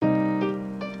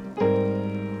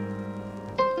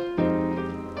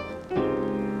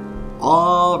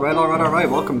All right.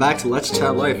 Welcome back to Let's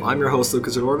Chat Life. I'm your host,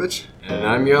 Lucas Zadorovich. And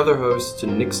I'm your other host,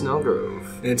 Nick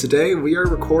Snellgrove. And today we are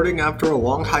recording after a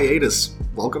long hiatus.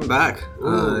 Welcome back.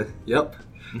 Yep.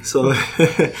 So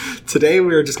today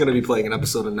we are just going to be playing an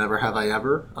episode of Never Have I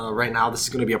Ever. Right now this is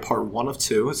going to be a part 1 of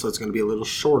 2, so it's going to be a little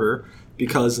shorter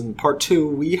because in part 2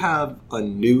 we have a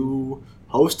new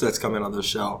host that's coming on the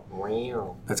show.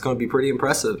 Wow. That's going to be pretty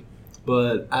impressive.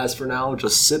 But as for now,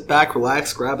 just sit back,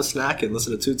 relax, grab a snack, and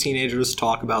listen to two teenagers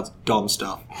talk about dumb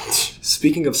stuff.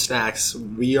 Speaking of snacks,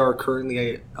 we are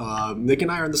currently, Nick and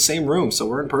I are in the same room, so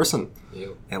we're in person.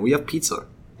 Yep. And we have pizza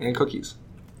and cookies.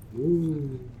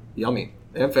 Ooh. Yummy.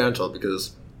 And Fanta,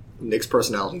 because Nick's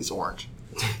personality is orange.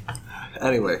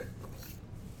 Anyway.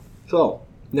 So,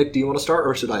 Nick, do you want to start,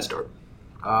 or should I start?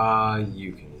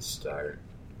 You can start.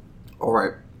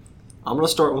 Alright. I'm going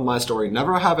to start with my story.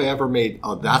 Never have I ever made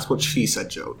a "that's what she said"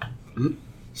 joke. Mm-hmm.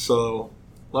 So,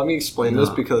 let me explain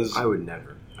this because... I would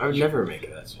never make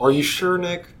that. Are you sure,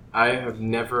 Nick? I have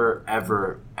never,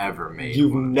 ever made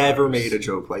You've one of never those. made a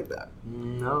joke like that.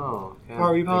 No.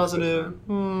 Are you positive?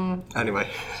 Anyway.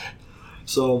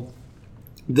 So,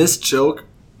 this joke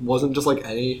wasn't just like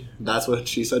any "that's what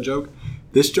she said" joke.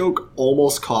 This joke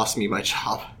almost cost me my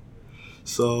job.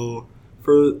 So...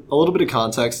 For a little bit of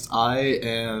context,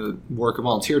 I work a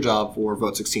volunteer job for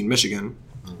Vote 16 Michigan,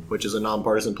 which is a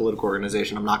nonpartisan political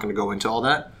organization. I'm not going to go into all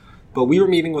that. But we were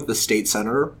meeting with the state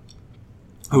senator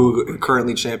who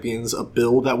currently champions a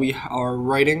bill that we are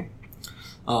writing.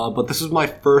 But this was my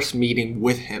first meeting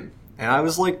with him. And I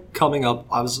was coming up,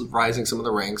 I was rising some of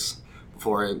the ranks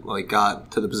before I got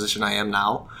to the position I am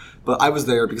now. But I was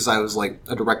there because I was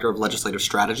a director of legislative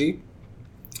strategy.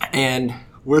 And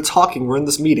we're in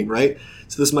this meeting, right?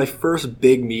 So this is my first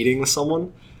big meeting with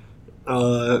someone.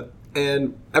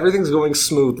 And everything's going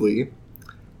smoothly.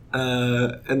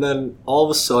 And then all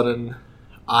of a sudden,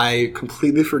 I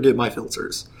completely forget my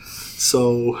filters.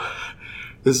 So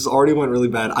this has already went really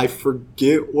bad. I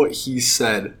forget what he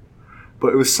said,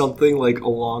 but it was something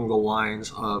along the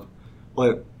lines of,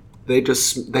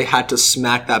 they had to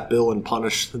smack that bill and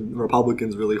punish the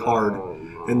Republicans really hard. Oh,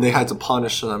 no. And they had to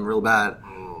punish them real bad.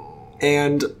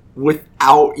 And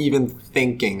without even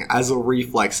thinking, as a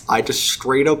reflex, I just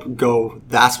straight up go,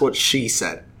 "That's what she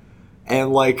said."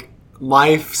 And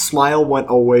my smile went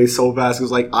away so fast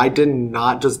because I did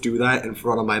not just do that in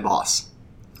front of my boss.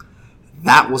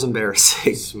 That was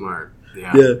embarrassing. Smart.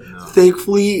 Yeah. No.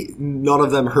 Thankfully, none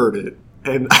of them heard it.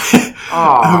 And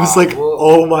I was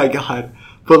oh my god.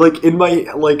 But in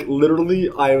my,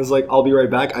 literally, I was I'll be right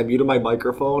back. I muted my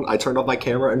microphone, I turned off my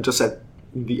camera and just said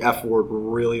the F word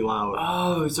really loud.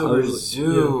 Oh, it's over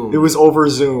Zoom. Yeah, it was over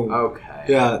Zoom. Okay.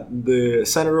 Yeah, the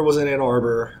senator was in Ann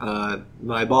Arbor.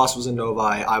 My boss was in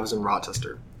Novi. I was in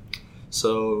Rochester.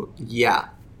 So, yeah.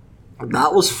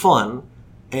 That was fun.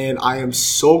 And I am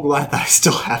so glad that I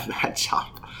still have that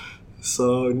job.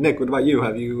 So, Nick, what about you?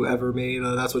 Have you ever made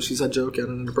a "that's what she said" joke at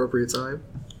an inappropriate time?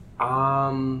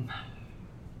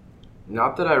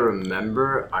 Not that I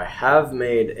remember. I have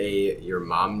made a "your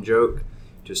mom" joke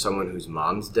to someone whose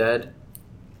mom's dead.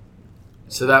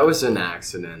 So that was an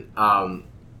accident.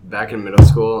 Back in middle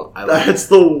school, That's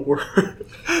the word.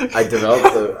 I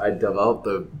developed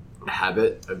the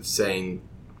habit of saying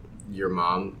 "your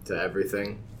mom" to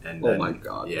everything, and then, Oh my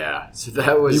god. yeah. So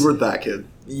that was You were that kid.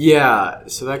 yeah.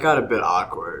 So that got a bit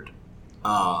awkward.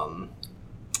 But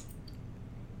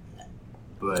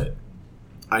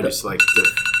I just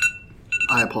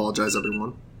I apologize,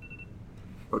 everyone.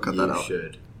 We'll cut that you out.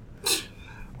 should.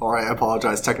 Alright, I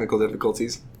apologize. Technical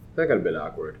difficulties. That got a bit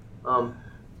awkward.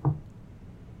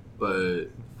 But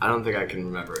I don't think I can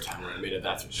remember a time where I made a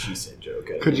 "that's what she said" joke.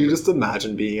 Could you just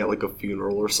imagine being at a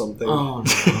funeral or something? Oh,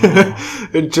 no.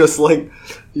 And just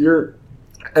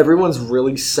everyone's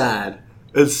really sad.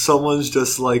 And someone's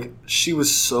just "she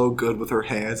was so good with her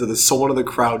hands." And then someone in the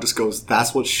crowd just goes,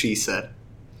 "That's what she said."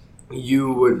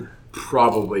 You would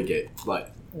probably get,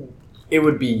 it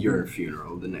would be your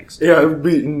funeral the next day. Yeah,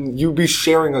 you'd be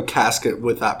sharing a casket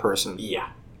with that person. Yeah.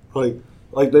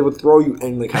 They would throw you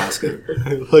in the casket,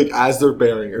 as they're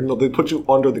burying, or no, they put you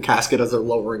under the casket as they're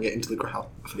lowering it into the ground.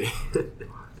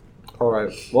 All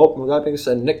right. Well, with that being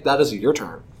said, Nick, that is your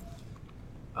turn.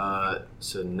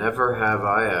 So never have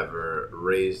I ever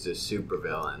raised a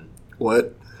supervillain.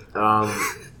 What?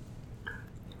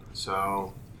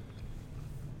 So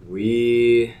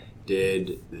we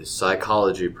did the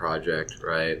psychology project,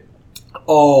 right?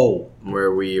 Oh.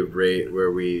 Where we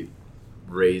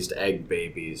raised egg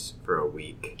babies for a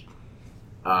week.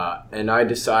 And I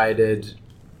decided,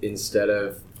 instead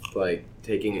of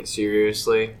taking it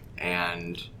seriously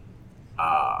and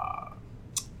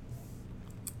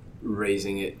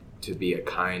raising it to be a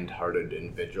kind-hearted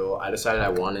individual, I decided I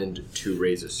wanted to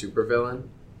raise a supervillain.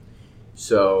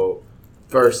 So,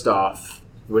 first off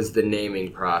was the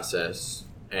naming process,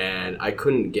 and I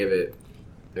couldn't give it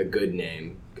a good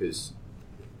name because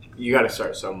you got to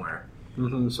start somewhere.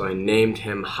 Mm-hmm. So I named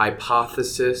him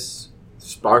Hypothesis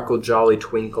Sparkle Jolly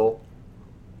Twinkle.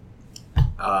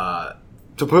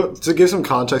 To give some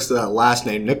context to that last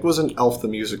name, Nick was in Elf the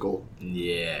Musical.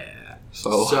 Yeah.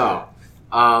 So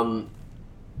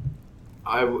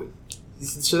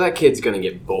so that kid's gonna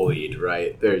get bullied,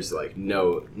 right? There's like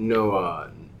no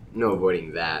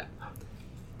avoiding that.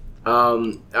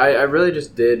 I really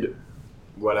just did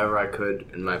whatever I could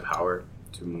in my power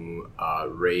to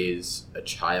raise a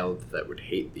child that would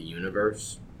hate the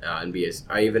universe and be as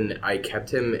I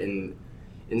kept him in,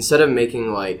 instead of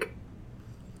making like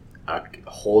a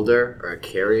holder or a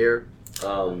carrier,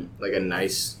 like a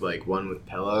nice like one with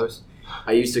pillows,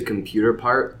 I used a computer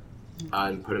part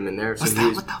and put him in there. So was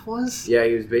that what that was? Yeah,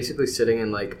 he was basically sitting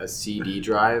in like a CD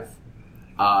drive,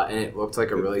 and it looked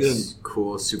like a really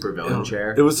cool supervillain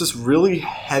chair. It was this really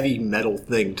heavy metal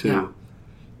thing too. Yeah.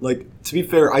 Like, to be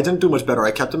fair, I didn't do much better. I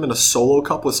kept him in a Solo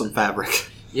cup with some fabric.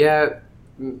 Yeah,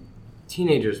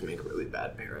 teenagers make really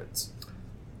bad parents.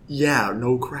 Yeah,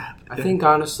 no crap. I think,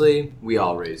 honestly, we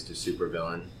all raised a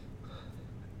supervillain.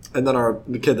 And then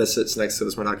the kid that sits next to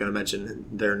us, we're not going to mention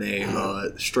their name,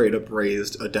 straight up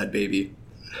raised a dead baby.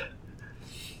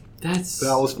 That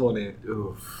was funny.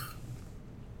 Oof.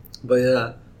 But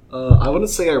yeah, I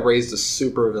wouldn't say I raised a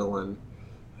supervillain,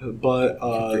 but... you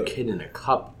kept your kid in a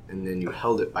cup, and then you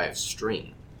held it by a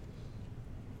string.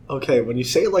 Okay, when you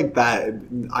say it like that,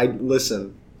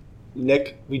 listen,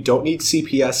 Nick, we don't need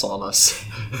CPS on us.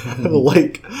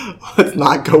 Like, let's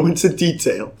not go into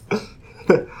detail.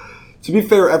 To be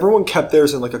fair, everyone kept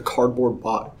theirs in like a cardboard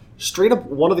box. Straight up,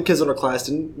 one of the kids in our class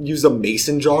didn't use a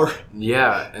mason jar.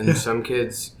 Yeah, and some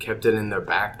kids kept it in their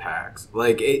backpacks.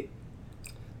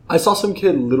 I saw some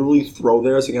kid literally throw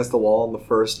theirs against the wall on the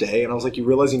first day, and I was like, you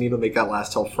realize you need to make that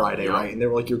last till Friday, right? And they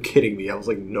were like, you're kidding me. I was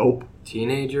like, nope.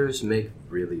 Teenagers make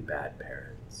really bad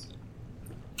parents.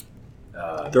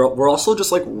 We're also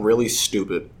just like really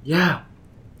stupid. Yeah.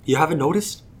 You haven't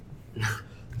noticed?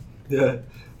 Yeah.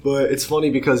 But it's funny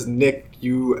because Nick,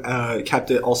 you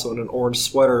kept it also in an orange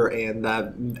sweater, and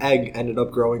that egg ended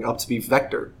up growing up to be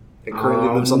Vector. It currently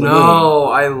lives on the moon. No,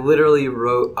 I literally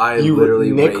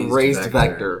Nick raised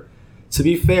Vector. To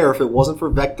be fair, if it wasn't for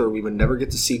Vector, we would never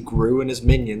get to see Gru and his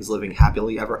minions living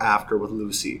happily ever after with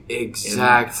Lucy.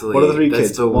 Exactly. And what are the three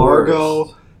kids?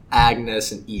 Margot,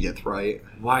 Agnes, and Edith, right?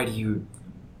 Why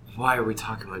are we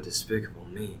talking about Despicable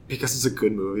Me? Because it's a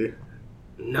good movie.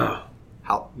 No.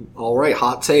 All right,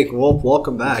 hot take. Well,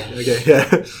 welcome back. Okay,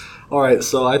 yeah. All right,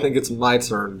 so I think it's my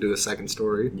turn to do a second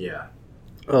story. Yeah.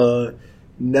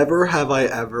 Never have I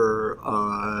ever...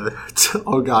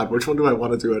 oh, God, which one do I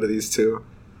want to do out of these two?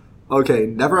 Okay,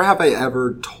 never have I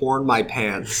ever torn my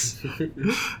pants.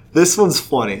 This one's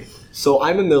funny. So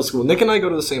I'm in middle school. Nick and I go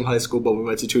to the same high school, but we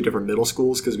went to two different middle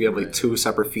schools because we have like two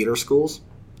separate feeder schools.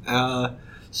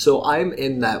 So I'm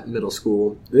in that middle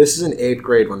school. This is in 8th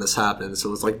grade when this happened, so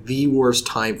it was like the worst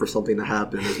time for something to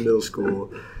happen is middle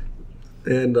school.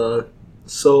 And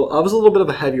so I was a little bit of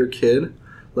a heavier kid.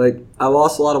 Like, I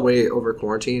lost a lot of weight over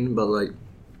quarantine, but like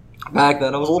back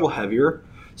then I was a little heavier,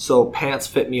 so pants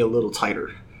fit me a little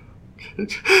tighter.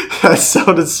 That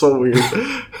sounded so weird.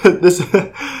 I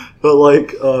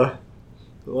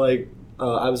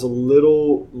was a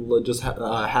little just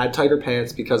had tighter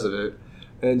pants because of it.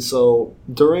 And so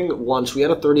during lunch, we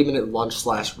had a 30-minute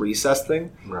lunch/recess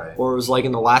thing. Right. Or it was like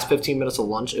in the last 15 minutes of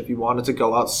lunch, if you wanted to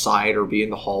go outside or be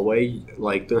in the hallway,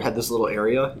 like there had this little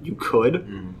area, you could.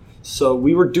 Mm. So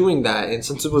we were doing that. And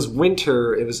since it was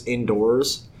winter, it was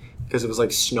indoors because it was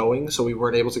like snowing. So we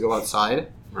weren't able to go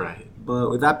outside. Right. But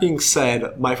with that being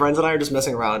said, my friends and I are just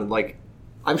messing around. And like,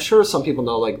 I'm sure some people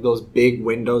know like those big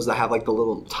windows that have like the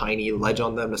little tiny ledge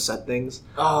on them to set things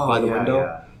by the window.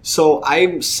 Yeah. So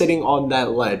I'm sitting on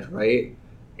that ledge, right?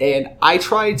 And I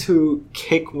try to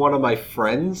kick one of my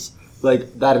friends,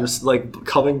 like, that is, like,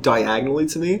 coming diagonally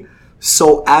to me.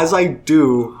 So as I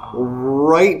do,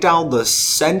 right down the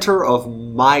center of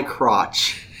my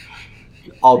crotch,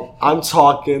 I'm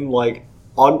talking, like,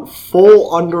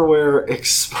 full underwear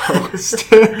exposed.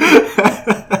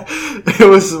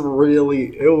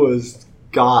 It was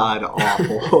god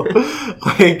awful.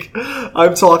 Like,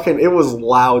 I'm talking, it was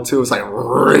loud too. It was like,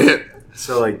 rip.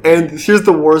 So like, and here's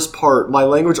the worst part: my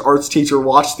language arts teacher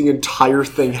watched the entire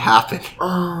thing happen.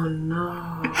 Oh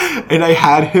no! And I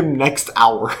had him next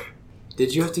hour.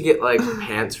 Did you have to get, like,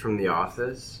 pants from the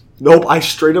office? Nope,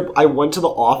 I went to the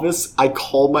office, I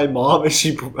called my mom,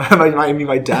 and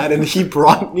my dad, and he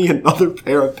brought me another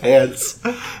pair of pants.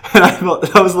 And I thought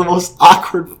that was the most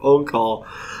awkward phone call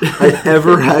I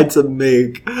ever had to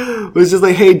make. It was just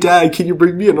like, hey, Dad, can you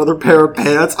bring me another pair of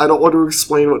pants? I don't want to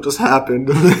explain what just happened.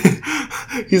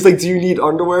 He's like, do you need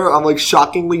underwear? I'm like,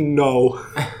 shockingly, no.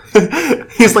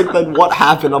 He's like, then what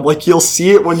happened? I'm like, you'll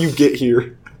see it when you get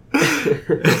here.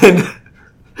 And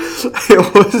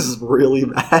it was really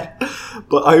bad,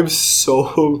 but I'm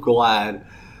so glad.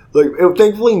 Like,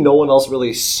 thankfully, no one else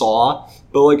really saw.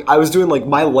 But like, I was doing like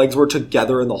my legs were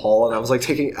together in the hall, and I was like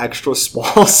taking extra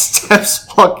small steps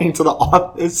walking to the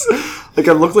office. Like,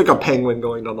 I looked like a penguin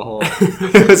going down the hall.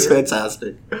 It was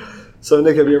fantastic. So,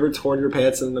 Nick, have you ever torn your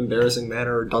pants in an embarrassing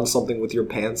manner, or done something with your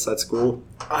pants at school?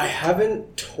 I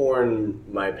haven't torn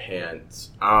my pants.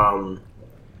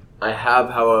 I have,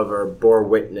 however, bore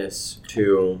witness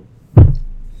to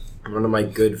one of my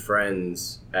good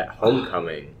friends at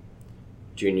homecoming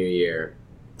junior year.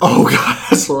 Oh, God,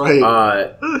 that's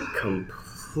right.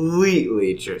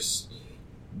 Completely just...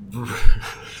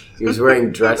 He was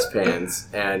wearing dress pants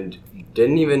and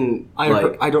didn't even,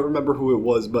 I don't remember who it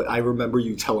was, but I remember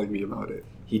you telling me about it.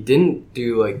 He didn't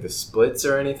do, like, the splits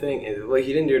or anything. Like,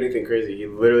 he didn't do anything crazy. He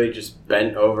literally just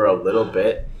bent over a little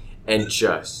bit and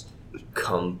just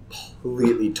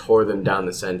completely tore them down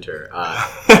the center.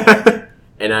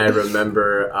 And I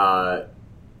remember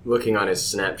looking on his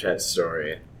Snapchat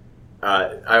story.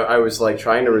 I was like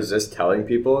trying to resist telling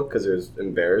people because it was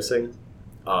embarrassing.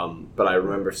 But I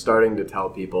remember starting to tell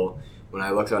people when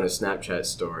I looked on his Snapchat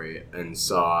story and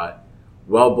saw,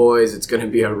 well, boys, it's going to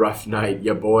be a rough night.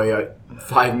 Your boy,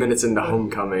 5 minutes into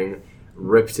homecoming,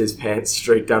 ripped his pants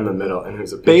straight down the middle, and it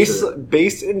was a picture.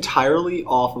 Based entirely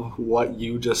off of what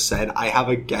you just said, I have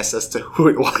a guess as to who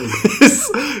it was,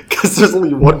 because there's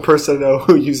only one person I know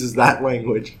who uses that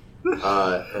language.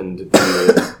 And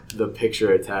the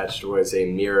picture attached was a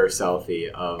mirror selfie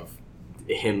of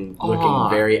him looking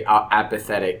very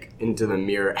apathetic into the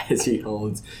mirror as he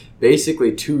holds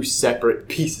basically two separate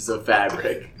pieces of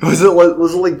fabric. Was it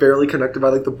like barely connected by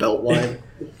like the belt line?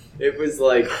 It was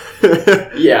like,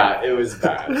 yeah, it was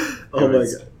bad. Oh my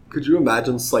God. Could you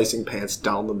imagine slicing pants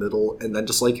down the middle and then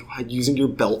just like using your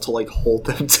belt to like hold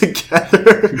them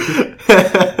together?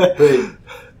 But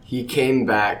he came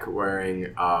back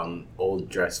wearing old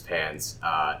dress pants,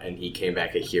 and he came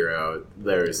back a hero.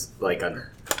 There's like a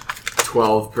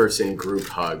 12-person group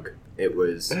hug. It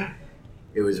was a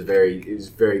very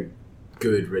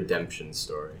good redemption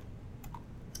story.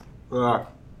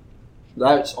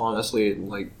 That's honestly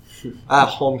like at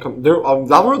homecoming. There were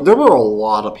a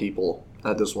lot of people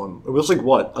at this one. It was like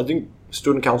what? I think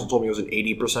student council told me it was an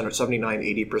 80% or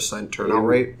 80% turnout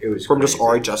rate. It was from crazy. Just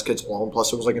RHS kids alone. Plus,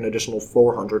 there was like an additional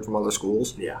 400 from other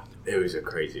schools. Yeah, it was a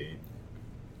crazy.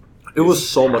 It was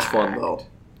so much fun though.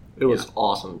 It was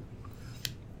awesome.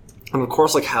 And of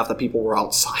course, like half the people were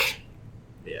outside.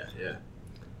 Yeah.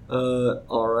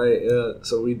 All right.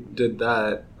 So we did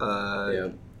that.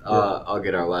 I'll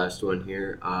get our last one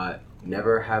here.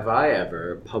 Never have I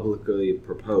ever publicly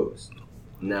proposed.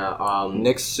 Now,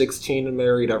 Nick's 16 and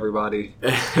married. Everybody.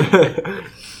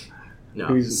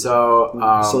 No.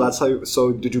 So that's how.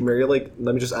 So did you marry like?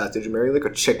 Let me just ask. Did you marry like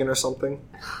a chicken or something?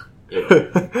 Ew.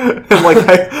 And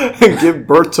like give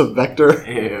birth to Vector.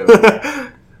 Ew.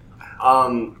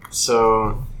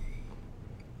 So,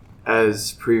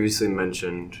 as previously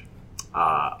mentioned,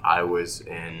 I was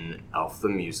in Elf the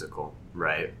Musical,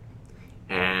 right?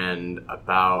 And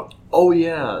about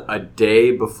a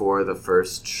day before the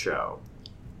first show,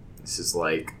 this is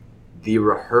like the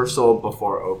rehearsal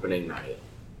before opening night,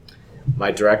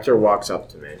 my director walks up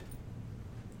to me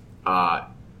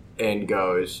and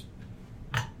goes,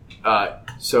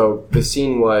 so the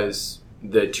scene was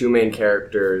the two main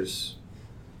characters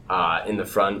in the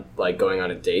front, like going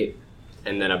on a date,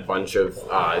 and then a bunch of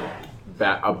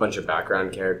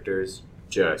background characters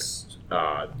just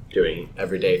doing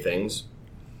everyday things.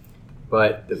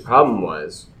 But the problem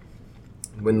was,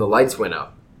 when the lights went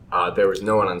up, there was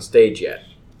no one on stage yet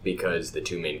because the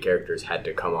two main characters had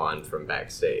to come on from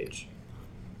backstage.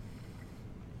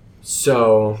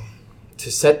 So, to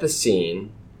set the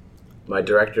scene, my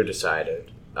director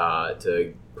decided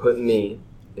to put me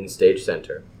in stage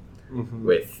center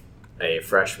with a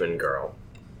freshman girl.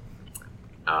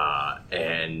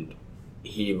 And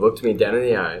he looked me down in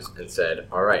the eyes and said,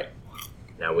 all right,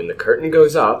 now when the curtain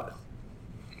goes up,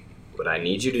 what I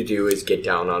need you to do is get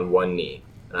down on one knee.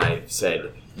 And I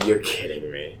said, you're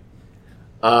kidding me.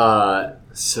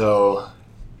 So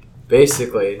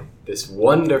basically, this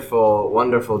wonderful,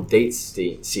 wonderful date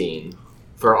scene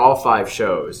for all 5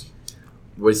 shows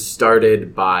was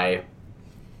started by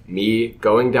me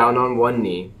going down on one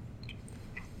knee,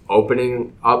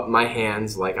 opening up my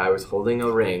hands like I was holding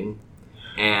a ring,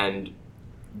 and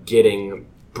getting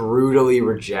brutally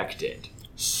rejected.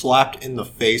 Slapped in the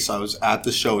face. I was at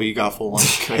the show. He got full on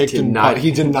kicked. He did not.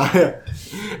 I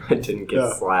didn't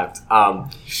get slapped.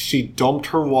 She dumped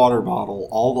her water bottle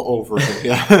all over him.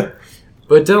 Yeah.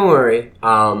 But don't worry,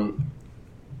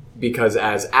 because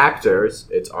as actors,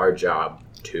 it's our job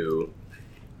to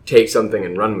take something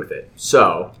and run with it.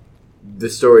 So, the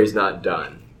story's not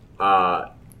done.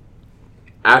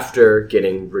 After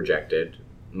getting rejected,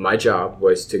 my job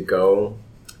was to go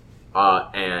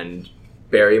and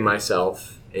bury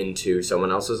myself into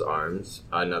someone else's arms,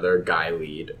 another guy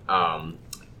lead,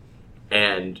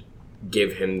 and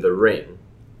give him the ring.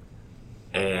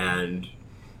 And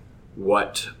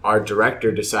what our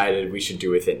director decided we should do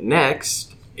with it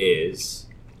next is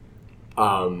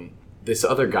this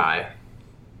other guy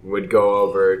would go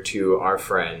over to our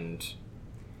friend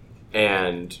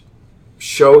and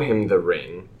show him the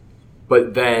ring,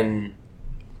 but then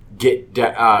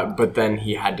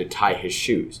he had to tie his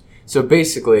shoes. So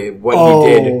basically what he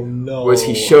did was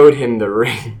he showed him the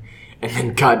ring and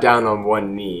then got down on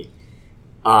one knee,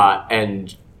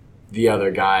 and the other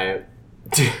guy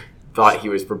thought he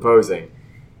was proposing.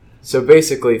 So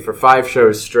basically for 5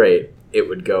 shows straight, it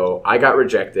would go, I got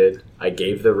rejected, I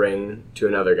gave the ring to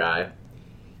another guy,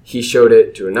 he showed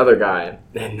it to another guy,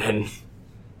 and then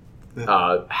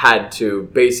had to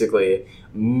basically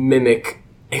mimic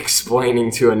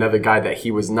explaining to another guy that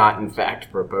he was not in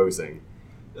fact proposing.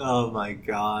 Oh my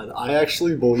god. I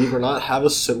actually, believe it or not, have a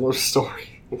similar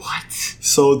story. What?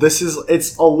 So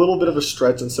it's a little bit of a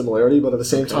stretch in similarity, but at the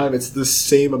same time, it's the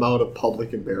same amount of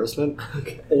public embarrassment.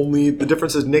 Okay. Only the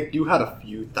difference is, Nick, you had a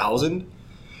few thousand.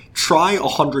 Try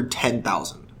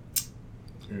 110,000.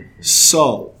 Mm-hmm.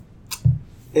 So,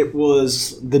 it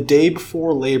was the day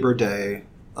before Labor Day,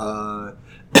 I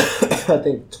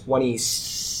think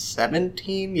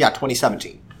 2017? Yeah,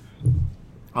 2017.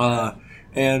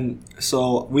 And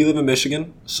so we live in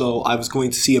Michigan, so I was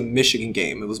going to see a Michigan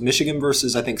game. It was Michigan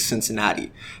versus, I think,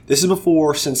 Cincinnati. This is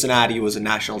before Cincinnati was a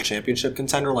national championship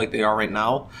contender like they are right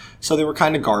now, so they were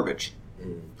kind of garbage.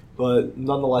 But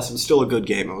nonetheless, it was still a good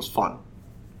game. It was fun.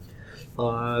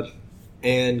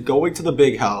 And going to the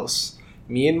big house,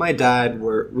 me and my dad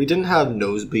we didn't have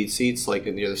nosebleed seats like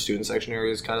in the other student section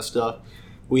areas kind of stuff.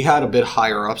 We had a bit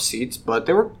higher up seats, but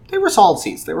they were solid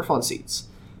seats. They were fun seats.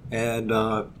 And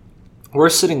we're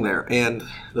sitting there, and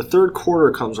the third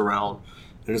quarter comes around,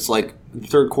 and it's like the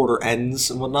third quarter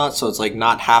ends and whatnot, so it's like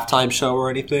not halftime show or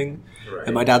anything. Right.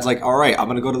 And my dad's like, all right, I'm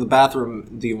going to go to the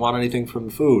bathroom. Do you want anything from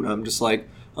the food? I'm just like,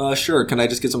 sure. Can I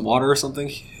just get some water or something?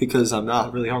 Because I'm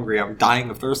not really hungry. I'm dying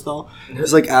of thirst, though.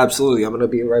 He's like, absolutely. I'm going to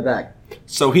be right back.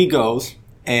 So he goes,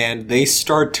 and they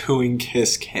start doing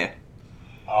Kiss Cam.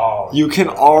 Oh, you can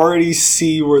already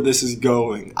see where this is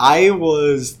going. I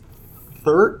was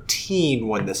 13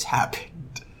 when this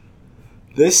happened.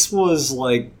 This was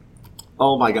like,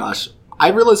 oh my gosh. I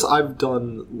realize I've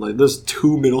done, like, there's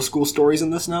 2 middle school stories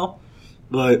in this now.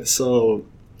 But, so,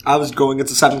 I was going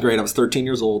into 7th grade. I was 13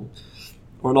 years old.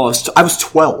 Or no, I was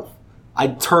 12. I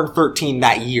turned 13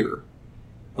 that year.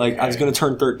 Like, okay. I was going to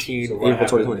turn 13 April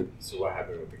 2020. So what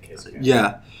happened with the Kiss Cam?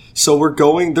 Yeah. So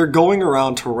they're going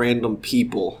around to random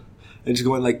people. And just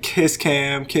going like, Kiss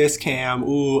Cam,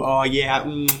 ooh, oh yeah,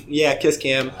 yeah, Kiss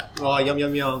Cam, oh, yum,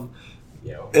 yum, yum.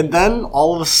 Yo. And then,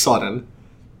 all of a sudden,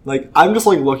 like, I'm just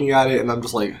like looking at it and I'm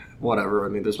just like, whatever, I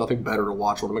mean, there's nothing better to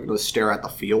watch. What am I going to stare at the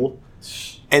field?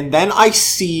 And then I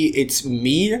see it's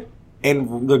me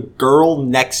and the girl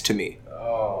next to me.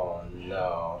 Oh,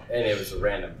 no. And it was a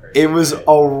random person. It was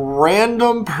a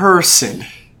random person.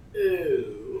 Ew.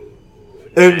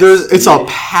 And it's a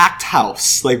packed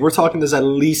house. Like, we're talking there's at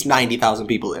least 90,000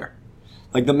 people there.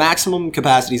 Like, the maximum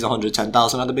capacity is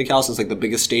 110,000 at the big house. It's like the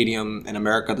biggest stadium in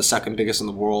America, the second biggest in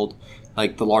the world.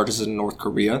 Like, the largest is in North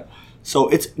Korea. So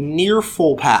it's near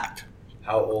full packed.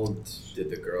 How old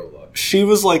did the girl look? She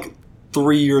was like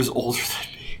 3 years older than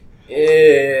me.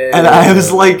 Ew. And I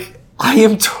was like, I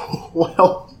am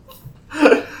 12.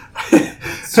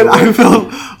 And I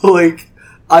felt like,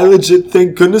 I legit,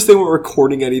 thank goodness they weren't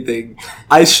recording anything.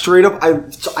 I straight up,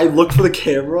 I looked for the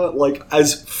camera, like,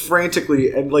 as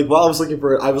frantically, and, like, while I was looking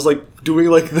for it, I was, like, doing,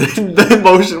 like, the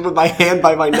motion with my hand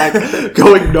by my neck,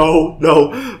 going, no.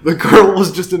 The girl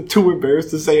was just too embarrassed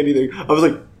to say anything. I was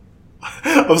like,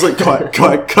 cut.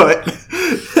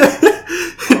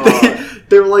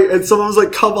 They were like, and someone was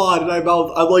like, come on, and I'm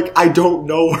like, I don't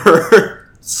know her.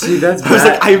 See, that's bad. I was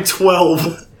like, I am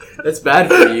 12. That's bad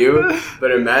for you,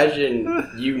 but imagine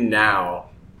you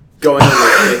now going on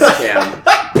the kiss cam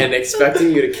and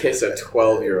expecting you to kiss a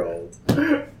 12-year-old.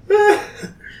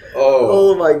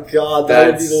 Oh my god, that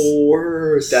would be the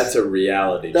worst. That's a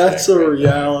reality check. That's a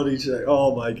reality check.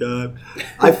 Oh my god.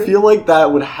 I feel like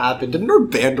that would happen. Didn't our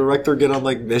band director get on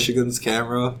like Michigan's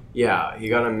camera? Yeah, he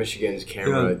got on Michigan's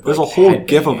camera. Yeah, there's a whole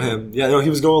gif of him. Yeah, no, he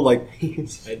was going like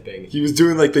headbanging. He was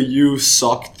doing like the "You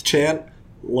suck" chant,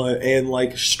 and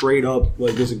like straight up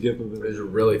like there's a gif of It it. was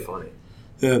really funny.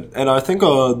 Yeah, and I think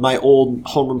my old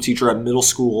homeroom teacher at middle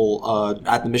school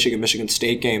at the Michigan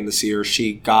State game this year,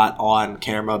 she got on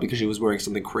camera because she was wearing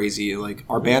something crazy. Like,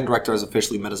 our band director has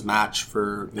officially met his match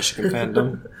for Michigan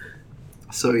fandom.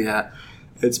 So, yeah,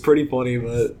 it's pretty funny,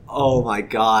 but oh my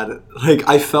god. Like,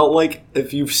 I felt like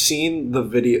if you've seen the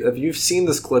video, if you've seen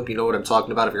this clip, you know what I'm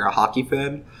talking about if you're a hockey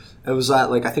fan. It was at,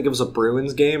 like, I think it was a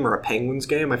Bruins game or a Penguins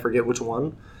game. I forget which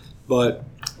one. But,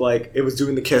 like, it was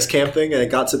doing the kiss cam thing, and it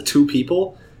got to 2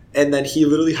 people, and then he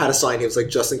literally had a sign. He was like,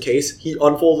 just in case. He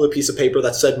unfolded a piece of paper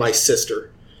that said, "My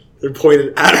sister," and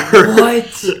pointed at her.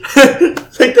 What?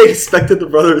 Like, they expected the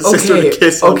brother and sister to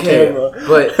kiss on camera.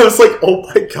 But I was like, oh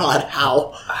my god,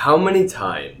 how? How many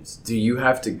times do you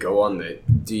have to go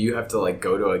like,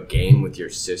 go to a game with your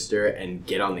sister and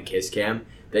get on the kiss cam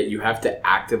that you have to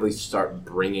actively start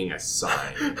bringing a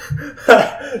sign?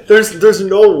 There's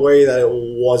no way that it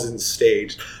wasn't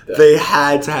staged. They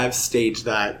had to have staged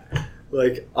that.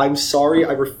 Like, I'm sorry,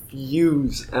 I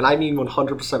refuse, and I mean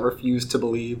 100% refuse to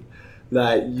believe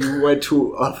that you went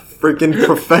to a freaking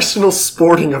professional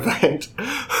sporting event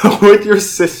with your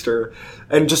sister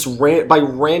and just by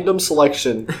random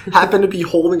selection happened to be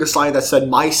holding a sign that said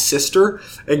 "My sister"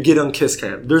 and "Get on kiss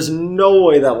cam." There's no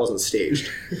way that wasn't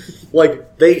staged.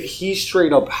 Like, he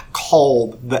straight up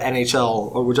called the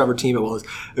NHL or whichever team it was.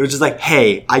 It was just like,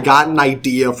 "Hey, I got an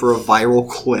idea for a viral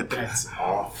clip." That's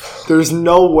awful. There's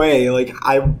no way,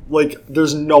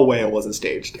 there's no way it wasn't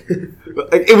staged.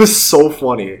 It was so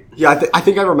funny. Yeah, I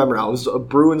think I remember now. It was a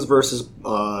Bruins versus,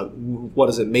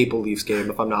 Maple Leafs game,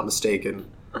 if I'm not mistaken.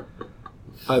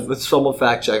 Someone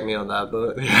fact check me on that,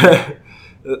 but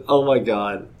oh my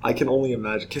god, I can only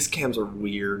imagine. Kiss cams are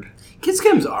weird. Kiss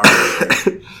cams are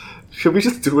weird. Should we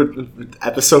just do an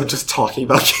episode just talking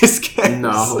about kiss cams?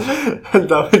 No.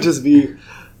 That would just be,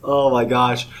 oh my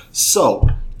gosh. So,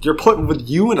 you're putting with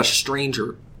you and a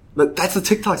stranger. That's the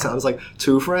TikTok sound. It's like,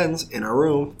 2 friends in a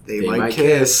room, they might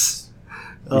kiss.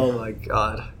 Oh my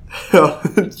god.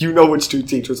 You know which 2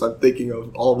 teachers I'm thinking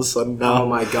of all of a sudden now. Oh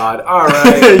my god.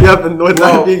 Alright. Yep, and with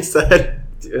that being said.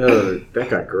 That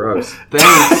got gross.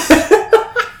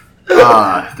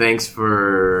 Thanks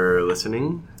for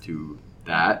listening to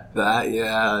that.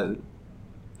 Yeah.